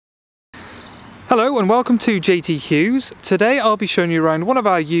Hello and welcome to JT Hughes. Today I'll be showing you around one of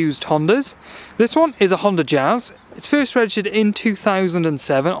our used Hondas. This one is a Honda Jazz. It's first registered in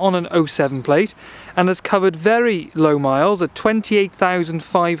 2007 on an 07 plate and has covered very low miles at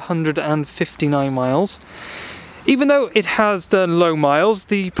 28,559 miles. Even though it has done low miles,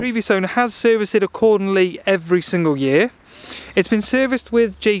 the previous owner has serviced it accordingly every single year. It's been serviced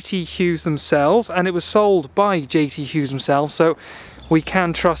with JT Hughes themselves and it was sold by JT Hughes themselves, so we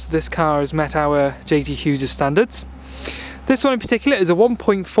can trust this car has met our JT Hughes standards. This one in particular is a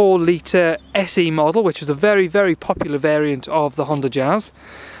 1.4 litre SE model, which is a very popular variant of the Honda Jazz.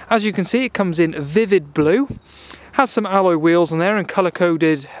 As you can see, it comes in vivid blue, has some alloy wheels on there and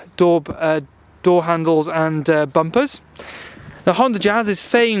colour-coded door handles and bumpers. The Honda Jazz is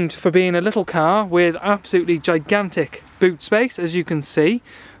famed for being a little car with absolutely gigantic boot space, as you can see.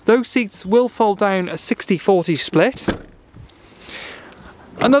 Those seats will fold down a 60-40 split.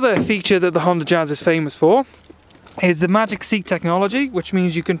 Another feature that the Honda Jazz is famous for is the magic seat technology, which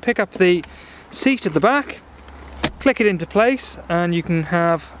means you can pick up the seat at the back, click it into place, and you can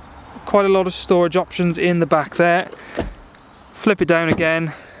have quite a lot of storage options in the back there. Flip it down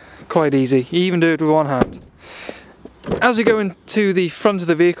again, quite easy. You even do it with one hand. As we go into the front of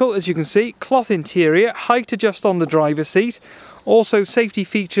the vehicle, as you can see, cloth interior, height adjust on the driver's seat. Also, safety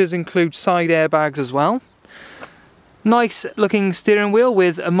features include side airbags as well. Nice looking steering wheel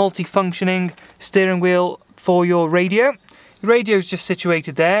with a multi-functioning steering wheel for your radio. The radio is just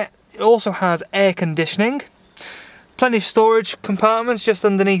situated there. It also has air conditioning. Plenty of storage compartments just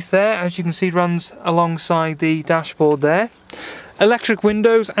underneath there, as you can see, runs alongside the dashboard there. Electric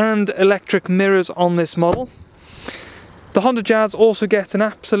windows and electric mirrors on this model. The Honda Jazz also gets an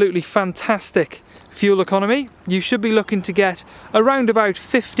absolutely fantastic fuel economy. You should be looking to get around about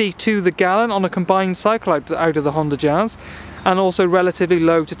 50 to the gallon on a combined cycle out of the Honda Jazz, and also relatively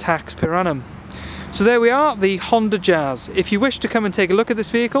low to tax per annum. So there we are, the Honda Jazz. If you wish to come and take a look at this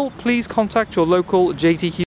vehicle, please contact your local JT Hughes